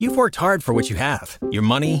You've worked hard for what you have. Your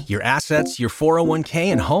money, your assets, your 401k,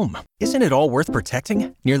 and home. Isn't it all worth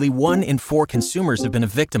protecting? Nearly 1 in 4 consumers have been a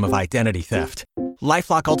victim of identity theft.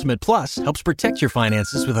 LifeLock Ultimate Plus helps protect your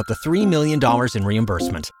finances with up to $3 million in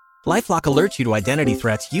reimbursement. LifeLock alerts you to identity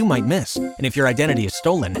threats you might miss. And if your identity is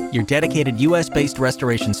stolen, your dedicated U.S.-based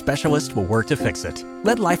restoration specialist will work to fix it.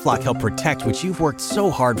 Let LifeLock help protect what you've worked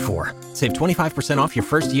so hard for. Save 25% off your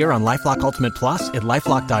first year on LifeLock Ultimate Plus at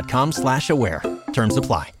LifeLock.com/aware. Terms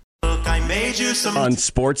apply. Look, I made you some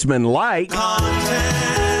Unsportsmanlike content.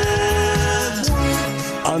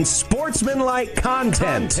 Unsportsmanlike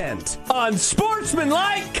content.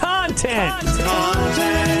 Unsportsmanlike content.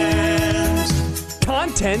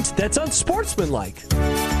 Content that's unsportsmanlike.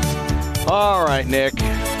 All right, Nick,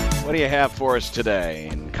 what do you have for us today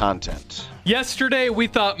in content? Yesterday, we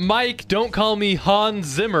thought Mike, don't call me Hans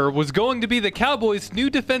Zimmer, was going to be the Cowboys' new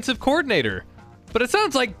defensive coordinator. But it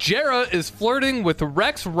sounds like Jera is flirting with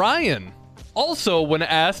Rex Ryan. Also, when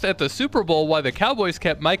asked at the Super Bowl why the Cowboys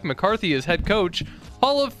kept Mike McCarthy as head coach,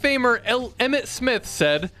 Hall of Famer Emmitt Smith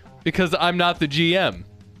said, "Because I'm not the GM."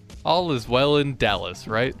 All is well in Dallas,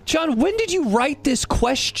 right? John, when did you write this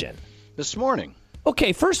question? This morning.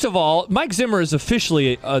 Okay, first of all, Mike Zimmer is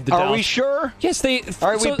officially the Are Dallas. we sure? Yes, they.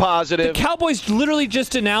 Are we positive? The Cowboys literally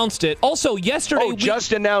just announced it. Also, yesterday. Oh,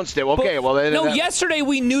 just announced it. Okay, well then. No, yesterday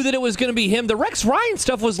we knew that it was going to be him. The Rex Ryan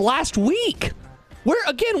stuff was last week. Where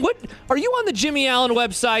again? What are you on the Jimmy Allen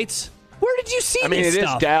websites? Where did you see this stuff? I mean, it is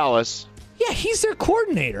Dallas. Yeah, he's their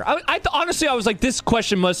coordinator. Honestly, I was like, this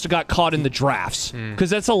question must have got caught in the drafts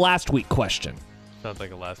because that's a last week question. Sounds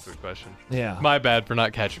like a last week question. Yeah. My bad for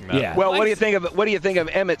not catching that. Yeah. Well, what do you think of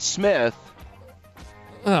Emmitt Smith?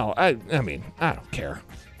 Oh, I mean, I don't care.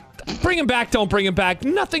 Bring him back, don't bring him back.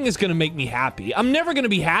 Nothing is going to make me happy. I'm never going to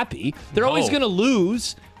be happy. They're always going to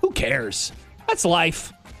lose. Who cares? That's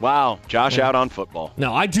life. Wow, Josh out on football.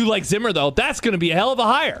 No, I do like Zimmer, though. That's going to be a hell of a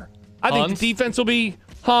hire. I think the defense will be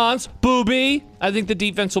Hans, Booby. I think the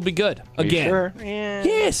defense will be good. Again. Sure? Yeah.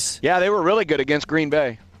 Yes. Yeah, they were really good against Green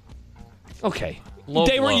Bay. Okay. Low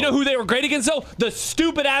They were, blow. you know who they were great against, though? The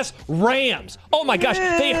stupid-ass Rams. Oh, my gosh.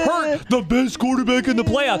 They hurt the best quarterback in the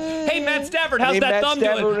playoffs. Hey, Matt Stafford, how's that thumb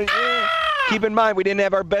doing? Keep in mind, we didn't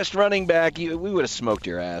have our best running back. We would have smoked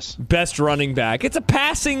your ass. Best running back. It's a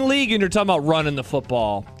passing league, and you're talking about running the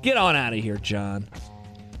football. Get on out of here, John.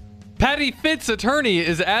 Patty Fitt's attorney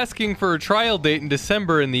is asking for a trial date in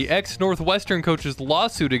December in the ex-Northwestern coach's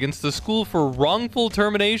lawsuit against the school for wrongful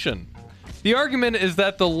termination. The argument is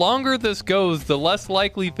that the longer this goes, the less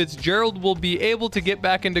likely Fitzgerald will be able to get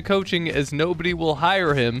back into coaching, as nobody will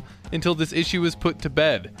hire him until this issue is put to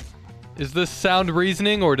bed. Is this sound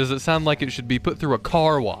reasoning, or does it sound like it should be put through a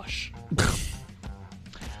car wash?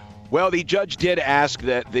 Well, the judge did ask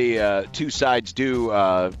that the two sides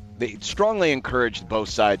do. They strongly encouraged both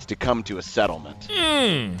sides to come to a settlement.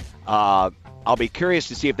 I'll be curious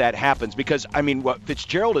to see if that happens because, I mean, what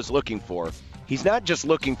Fitzgerald is looking for, he's not just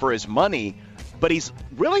looking for his money, but he's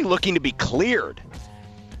really looking to be cleared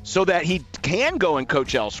so that he can go and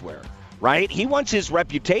coach elsewhere, right? He wants his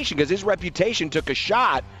reputation because his reputation took a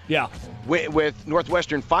shot with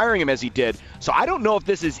Northwestern firing him as he did. So I don't know if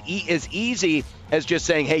this is as easy as just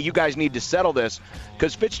saying, hey, you guys need to settle this,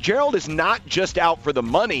 because Fitzgerald is not just out for the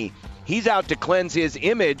money. He's out to cleanse his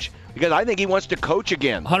image because I think he wants to coach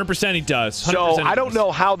again. 100% he does. 100% So I don't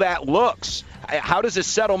know how that looks. How does a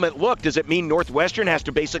settlement look? Does it mean Northwestern has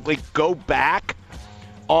to basically go back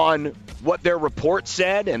on what their report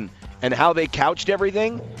said and how they couched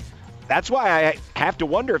everything? That's why I have to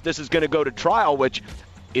wonder if this is going to go to trial, which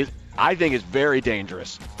I think is very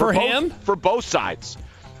dangerous. For him? For both sides.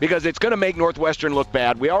 Because it's going to make Northwestern look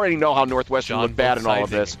bad. We already know how Northwestern looked bad in all of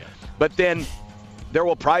this. But then there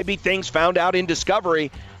will probably be things found out in discovery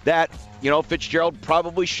that, Fitzgerald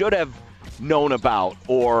probably should have known about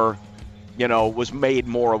or, was made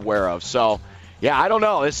more aware of. So, yeah, I don't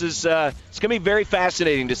know. This is it's going to be very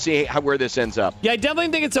fascinating to see where this ends up. Yeah, I definitely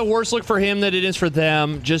think it's a worse look for him than it is for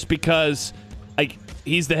them, just because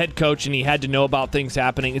he's the head coach and he had to know about things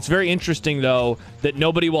happening. It's very interesting, though, that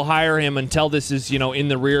nobody will hire him until this is, in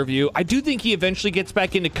the rear view. I do think he eventually gets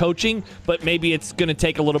back into coaching, but maybe it's going to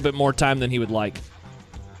take a little bit more time than he would like.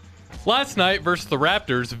 Last night versus the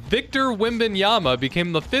Raptors, Victor Wembanyama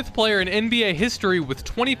became the 5th player in NBA history with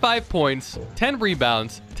 25 points, 10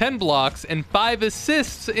 rebounds, 10 blocks, and 5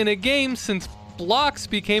 assists in a game since blocks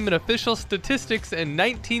became an official statistics in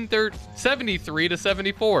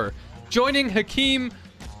 1973-74, joining Hakeem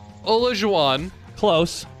Olajuwon,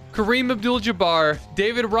 close, Kareem Abdul-Jabbar,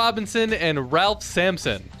 David Robinson, and Ralph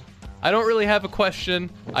Sampson. I don't really have a question.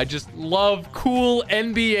 I just love cool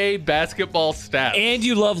NBA basketball stats. And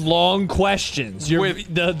you love long questions.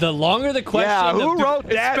 The longer the question. Yeah, who wrote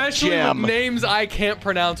that, Especially Jim? with names I can't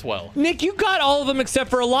pronounce well. Nick, you got all of them except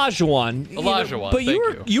for Olajuwon. Olajuwon, but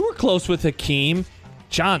thank you were close with Hakeem.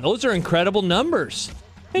 John, those are incredible numbers.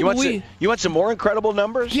 You want some more incredible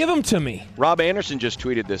numbers? Give them to me. Rob Anderson just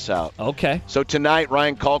tweeted this out. Okay. So tonight,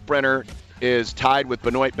 Ryan Kalkbrenner is tied with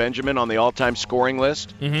Benoit Benjamin on the all-time scoring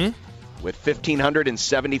list with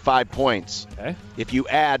 1,575 points. Okay. If you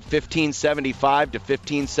add 1,575 to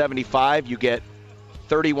 1,575, you get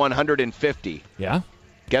 3,150. Yeah.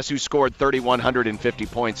 Guess who scored 3,150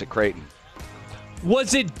 points at Creighton?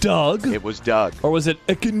 Was it Doug? It was Doug. Or was it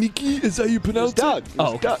Ekenike? Is that how you It was pronounce Doug. It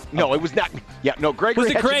was Doug. No, it was not. Yeah, no, Gregory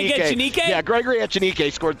Was it Greg Echenike? Yeah, Gregory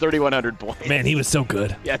Echenike scored 3,100 points. Man, he was so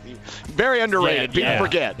good. Yeah, very underrated. People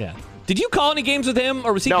forget. Yeah. Did you call any games with him,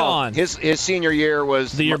 or was he No, gone? his senior year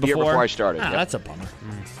was the year before I started. Yeah. That's a bummer.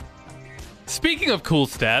 Speaking of cool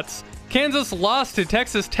stats, Kansas lost to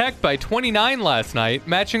Texas Tech by 29 last night,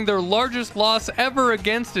 matching their largest loss ever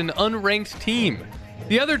against an unranked team.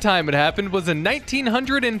 The other time it happened was in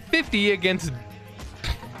 1950 against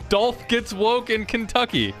Dolph Gets Woke in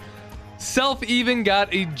Kentucky. Self even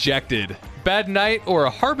got ejected. Bad night or a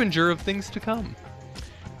harbinger of things to come?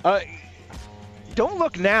 Don't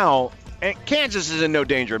look now. And Kansas is in no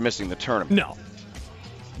danger of missing the tournament. No.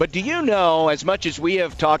 But do you know, as much as we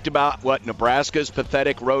have talked about what Nebraska's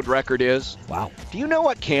pathetic road record is, Wow. do you know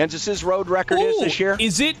what Kansas's road record is this year?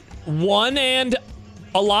 Is it 1 and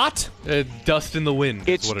a lot? Dust in the wind.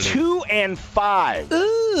 It's is what it is. 2-5.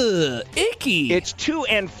 Ugh, icky. It's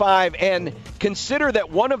 2-5, and consider that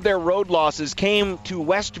one of their road losses came to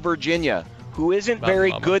West Virginia, who isn't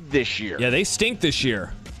very good this year. Yeah, they stink this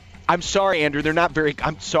year. I'm sorry, Andrew. They're not very.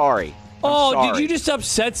 I'm sorry. Oh, sorry. did you just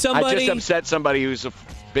upset somebody? I just upset somebody who's a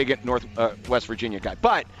big West Virginia guy.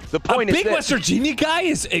 But the point a is big this. West Virginia guy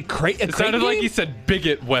is a great. It sounded like he said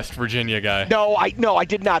bigot West Virginia guy. No, I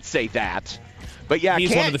did not say that. But yeah,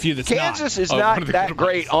 He's one of the few that's Kansas not. is one not of the that good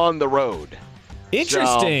great ones. on the road.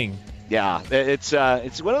 Interesting. So, yeah, it's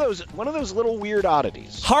one of those little weird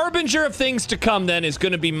oddities. Harbinger of things to come, then, is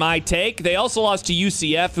going to be my take. They also lost to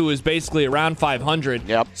UCF, who is basically around 500.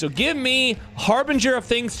 Yep. So give me harbinger of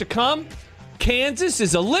things to come. Kansas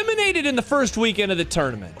is eliminated in the first weekend of the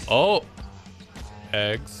tournament. Oh.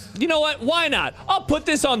 Eggs. You know what? Why not? I'll put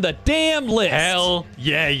this on the damn list. Hell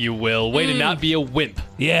yeah, you will. Way to not be a wimp.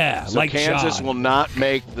 Yeah, So like Kansas John. will not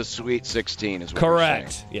make the Sweet 16, is what you're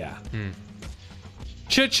Correct. saying. Yeah.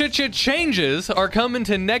 Changes are coming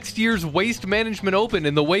to next year's Waste Management Open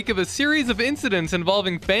in the wake of a series of incidents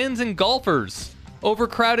involving fans and golfers,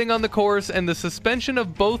 overcrowding on the course, and the suspension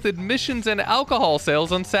of both admissions and alcohol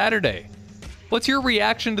sales on Saturday. What's your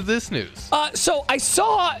reaction to this news? So I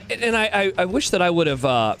saw, and I wish that I would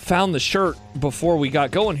have found the shirt before we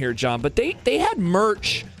got going here, John, but they had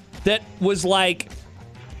merch that was like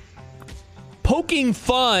poking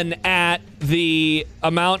fun at the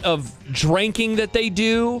amount of drinking that they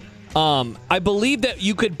do. I believe that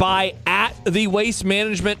you could buy at the Waste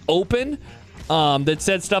Management Open that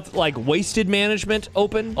said stuff like Wasted Management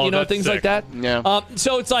Open, Oh, that's things like sick. that. Yeah.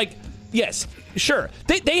 So it's like, yes, sure.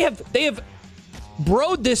 They have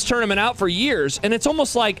broed this tournament out for years, and it's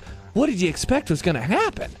almost like, what did you expect was going to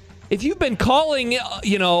happen? If you've been calling,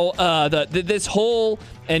 this whole,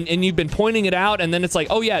 and you've been pointing it out, and then it's like,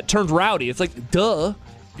 oh yeah, it turned rowdy. It's like, duh.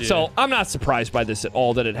 Yeah. So I'm not surprised by this at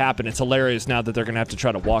all that it happened. It's hilarious now that they're going to have to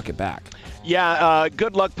try to walk it back. Yeah,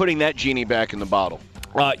 good luck putting that genie back in the bottle.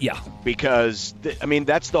 Yeah. Because,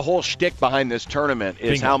 that's the whole shtick behind this tournament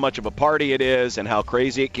is Bingo. how much of a party it is and how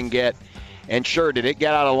crazy it can get. And sure, did it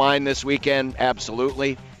get out of line this weekend?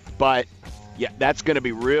 Absolutely. But, yeah, that's going to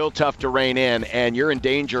be real tough to rein in, and you're in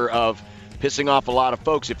danger of pissing off a lot of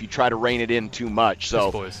folks if you try to rein it in too much. So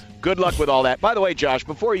Yes, boys. good luck with all that. By the way, Josh,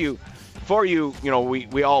 before you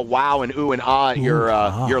we all wow and ooh and ah at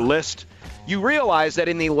your list, you realize that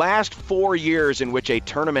in the last 4 years in which a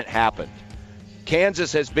tournament happened,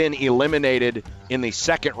 Kansas has been eliminated in the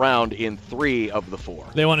second round in 3 of the 4.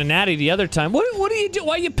 They won a natty the other time. What are you doing?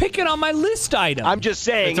 Why are you picking on my list item? I'm just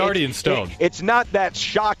saying. It's already in stone. It's not that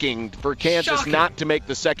shocking for Kansas Shocking. not to make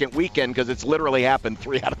the second weekend because it's literally happened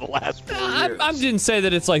 3 out of the last 4 years. I didn't say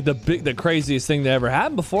that it's like the craziest thing that ever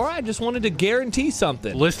happened before. I just wanted to guarantee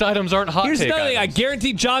something. List items aren't hot Here's take another thing. I items.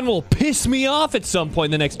 guarantee John will piss me off at some point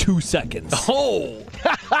in the next 2 seconds. Oh,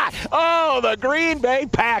 Oh, the Green Bay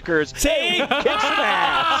Packers. Take Kick some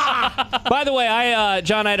ass. By the way,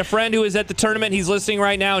 John, I had a friend who was at the tournament. He's listening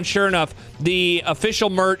right now, and sure enough, the official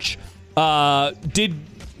merch did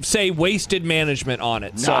say Wasted Management on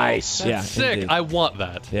it. So, Nice. yeah, sick. indeed. I want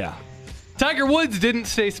that. Yeah. Tiger Woods didn't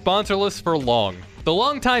stay sponsorless for long. The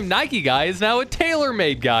longtime Nike guy is now a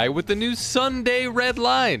TaylorMade guy with the new Sunday red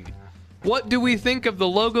line. What do we think of the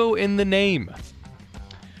logo in the name?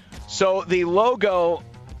 So the logo,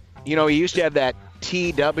 he used to have that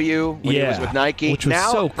TW when he was with Nike. Which was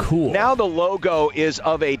so cool. Now the logo is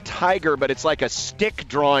of a tiger, but it's like a stick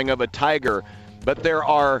drawing of a tiger. But there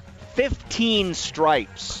are 15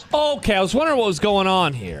 stripes. Okay, I was wondering what was going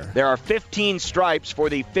on here. There are 15 stripes for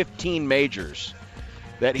the 15 majors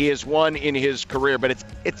that he has won in his career. But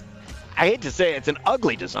it's I hate to say it's an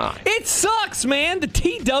ugly design. It sucks, man. The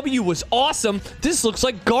TW was awesome. This looks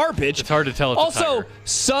like garbage. It's hard to tell. It's also, a tiger.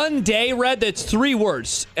 Sunday Red, that's 3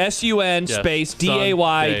 words. SUN Yes, space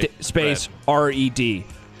DAY space RED.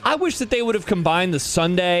 I wish that they would have combined the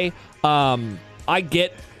Sunday.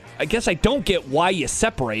 I guess I don't get why you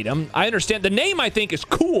separate them. I understand. The name, I think, is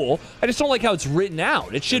cool. I just don't like how it's written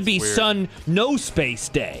out. It should be weird. Sun No Space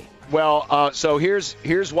Day. Well, so here's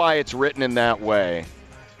why it's written in that way.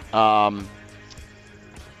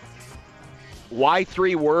 Why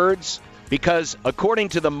 3 words? Because according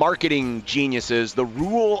to the marketing geniuses, the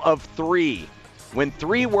rule of 3, when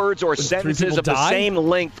 3 words or sentences of the same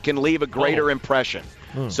length can leave a greater impression.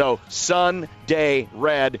 So Sun, Day,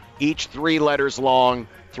 Red, each 3 letters long,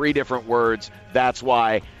 3 different words. That's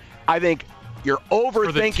why I think you're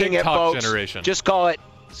overthinking it, folks. Generation. Just call it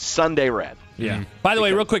Sunday Red. Yeah. By the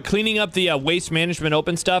way, real quick, cleaning up the Waste Management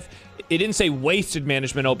Open stuff, it didn't say Wasted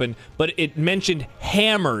Management Open, but it mentioned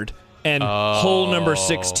Hammered and hole number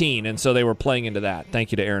 16, and so they were playing into that.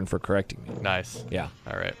 Thank you to Aaron for correcting me. Nice. Yeah.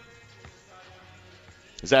 All right.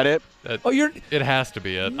 Is that it? It has to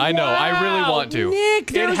be it. I know. I really want to. Nick,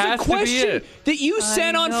 there's it has a question to be it. that you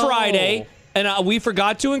sent on Friday, and we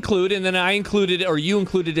forgot to include, and then I included it, or you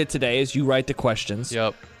included it today as you write the questions.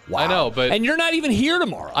 Yep. Wow. I know, but and you're not even here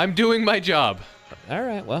tomorrow. I'm doing my job. All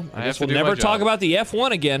right. Well, I guess have to we'll do my never talk job. about the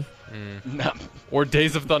F1 again. No. Or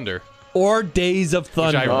Days of Thunder, Or Days of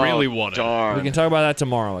Thunder. which I really wanted. Darn. We can talk about that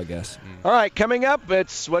tomorrow, I guess. All right, coming up,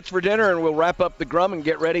 it's What's for Dinner, and we'll wrap up the Grum and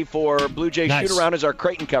get ready for Blue Jay Nice. Shoot-Around as our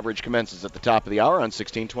Creighton coverage commences at the top of the hour on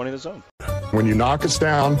 1620 The Zone. When you knock us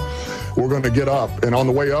down, we're going to get up. And on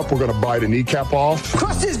the way up, we're going to bite a kneecap off.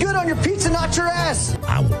 Crust is good on your pizza, not your ass.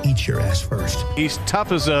 I will eat your ass first. He's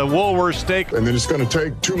tough as a Woolworth steak. And then it's going to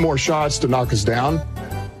take 2 more shots to knock us down.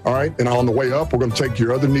 All right. And on the way up, we're going to take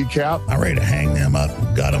your other kneecap. I'm ready to hang them up,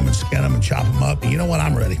 gut them, and skin them, and chop them up. And you know what?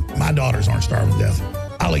 I'm ready. My daughters aren't starving to death.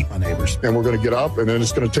 I'll eat my neighbors. And we're going to get up, and then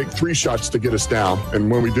it's going to take 3 shots to get us down. And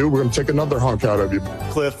when we do, we're going to take another hunk out of you.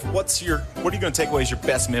 Cliff, what are you going to take away as your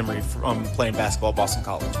best memory from playing basketball at Boston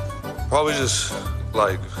College? Probably just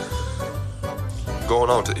like going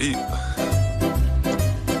out to eat.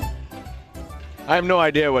 I have no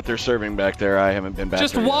idea what they're serving back there. I haven't been back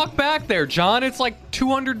Just there walk back there, John. It's like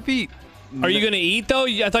 200 feet. Are you going to eat, though?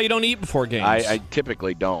 I thought you don't eat before games. I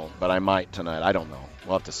typically don't, but I might tonight. I don't know.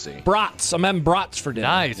 We'll have to see. Brats. I'm having brats for dinner.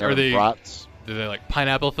 Nice. Are they brats? Do they like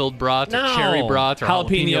pineapple-filled brats No. or cherry brats or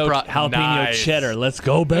jalapeno brats? Jalapeno Nice. cheddar. Let's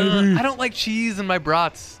go, baby. I don't like cheese in my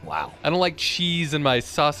brats. Wow. I don't like cheese in my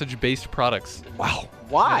sausage-based products. Wow.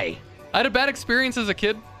 Why? I had a bad experience as a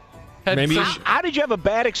kid. Maybe you How did you have a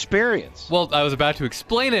bad experience? Well, I was about to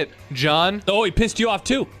explain it, John. Oh, he pissed you off,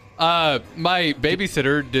 too. My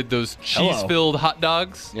babysitter did those cheese-filled hot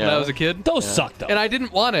dogs when I was a kid. Those suck, though. And I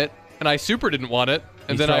didn't want it, and I super didn't want it.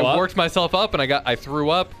 And You then I throw up? worked myself up, and I threw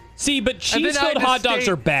up. See, but And then I had cheese-filled to hot dogs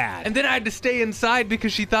stay- are bad. And then I had to stay inside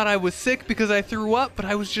because she thought I was sick because I threw up, but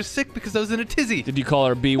I was just sick because I was in a tizzy. Did you call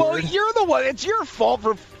her a B Well, word? you're the one. It's your fault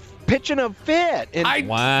for pitching a fit. And I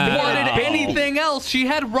Wow. wanted anything else. She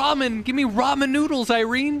had ramen. Give me ramen noodles,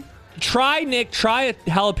 Irene. Try a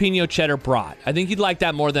jalapeno cheddar brat. I think you'd like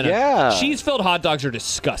that more than Yeah. a cheese-filled hot dogs are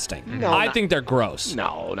disgusting. No, I not- think they're gross.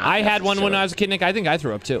 No, not I had one when necessarily. I was a kid, Nick. I think I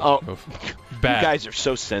threw up too. Oh, Bad. you guys are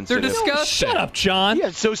so They're sensitive. disgusting. Shut up, John.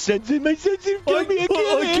 Yeah, so sensitive. My sensitive tummy. I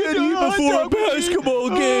can't eat before a basketball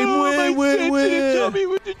game. My sensitive tummy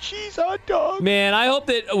with the cheese hot dog. Man, I hope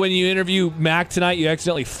that when you interview Mac tonight, you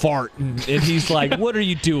accidentally fart, and he's like, "What are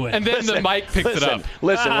you doing?" And then the mic picks it up.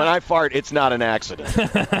 Listen, when I fart, it's not an accident.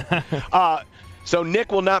 So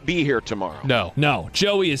Nick will not be here tomorrow. No. No,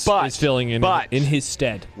 Joey is filling in his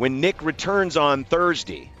stead. When Nick returns on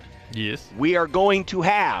Thursday, Yes. we are going to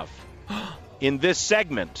have, in this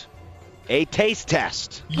segment, a taste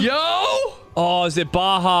test. Yo! Oh, is it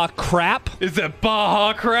Baja crap? Is that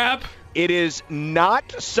Baja crap? It is not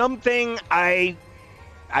something I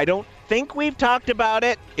don't think we've talked about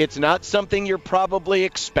it. It's not something you're probably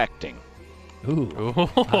expecting. Ooh.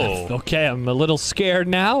 Okay, I'm a little scared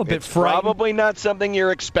now, a bit frightened. Probably not something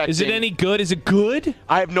you're expecting. Is it any good? Is it good?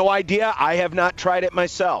 I have no idea. I have not tried it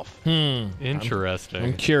myself. Interesting.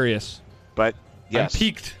 I'm curious. But yes. I'm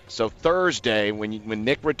peaked. So Thursday, when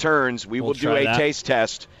Nick returns, we will do a taste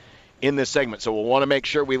test in this segment. So we'll want to make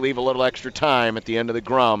sure we leave a little extra time at the end of the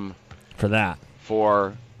Grum for that.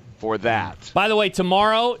 For that. By the way,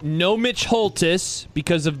 tomorrow, no Mitch Holtis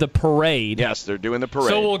because of the parade. Yes, they're doing the parade.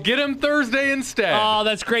 So we'll get him Thursday instead. Oh,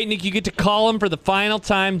 that's great, Nick. You get to call him for the final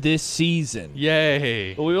time this season.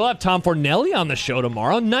 Yay. But we will have Tom Fornelli on the show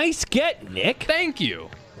tomorrow. Nice get, Nick. Thank you.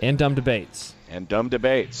 And Dumb Debates.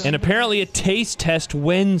 And apparently a taste test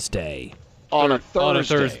Wednesday. On a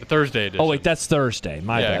Thursday. On a Thursday edition. Oh, wait, that's Thursday.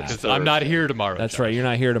 My bad. because I'm not here tomorrow. That's right. You're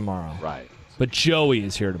not here tomorrow. Right. But Joey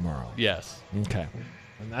is here tomorrow. Yes. Okay.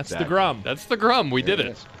 And that's the Grum. That's the Grum. We did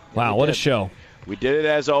it. Wow, what a show. We did it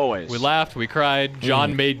as always. We laughed. We cried.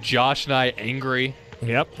 John made Josh and I angry.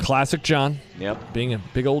 Yep. Classic John. Yep. Being a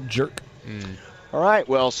big old jerk. All right,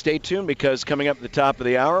 well, stay tuned because coming up at the top of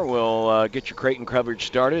the hour, we'll get your Creighton coverage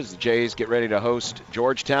started as the Jays get ready to host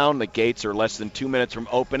Georgetown. The gates are less than 2 minutes from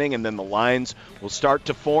opening, and then the lines will start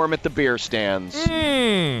to form at the beer stands.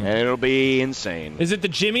 And it'll be insane. Is it the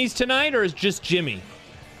Jimmys tonight, or is just Jimmy?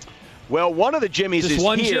 Well, one of the Jimmys just is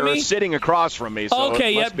one here Jimmy? Sitting across from me. So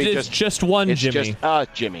okay, it must be it's just one it's Jimmy.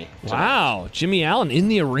 Just Jimmy. Wow, Jimmy Allen in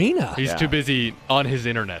the arena. He's too busy on his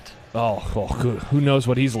internet. Oh, good. Who knows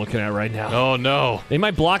what he's looking at right now? Oh, no. They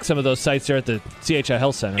might block some of those sites there at the CHI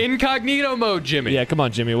Health Center. Incognito mode, Jimmy. Yeah, come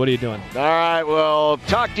on, Jimmy. What are you doing? All right, well,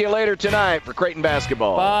 talk to you later tonight for Creighton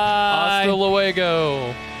basketball. Bye. Hasta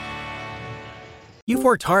luego. You've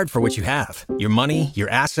worked hard for what you have. Your money, your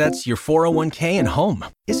assets, your 401k, and home.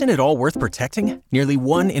 Isn't it all worth protecting? Nearly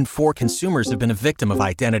 1 in 4 consumers have been a victim of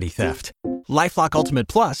identity theft. LifeLock Ultimate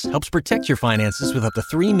Plus helps protect your finances with up to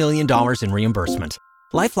 $3 million in reimbursement.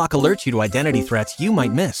 LifeLock alerts you to identity threats you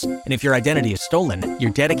might miss. And if your identity is stolen,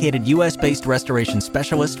 your dedicated U.S.-based restoration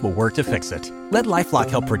specialist will work to fix it. Let LifeLock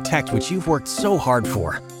help protect what you've worked so hard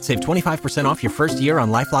for. Save 25% off your first year on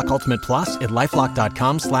LifeLock Ultimate Plus at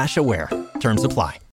LifeLock.com/aware. Terms apply.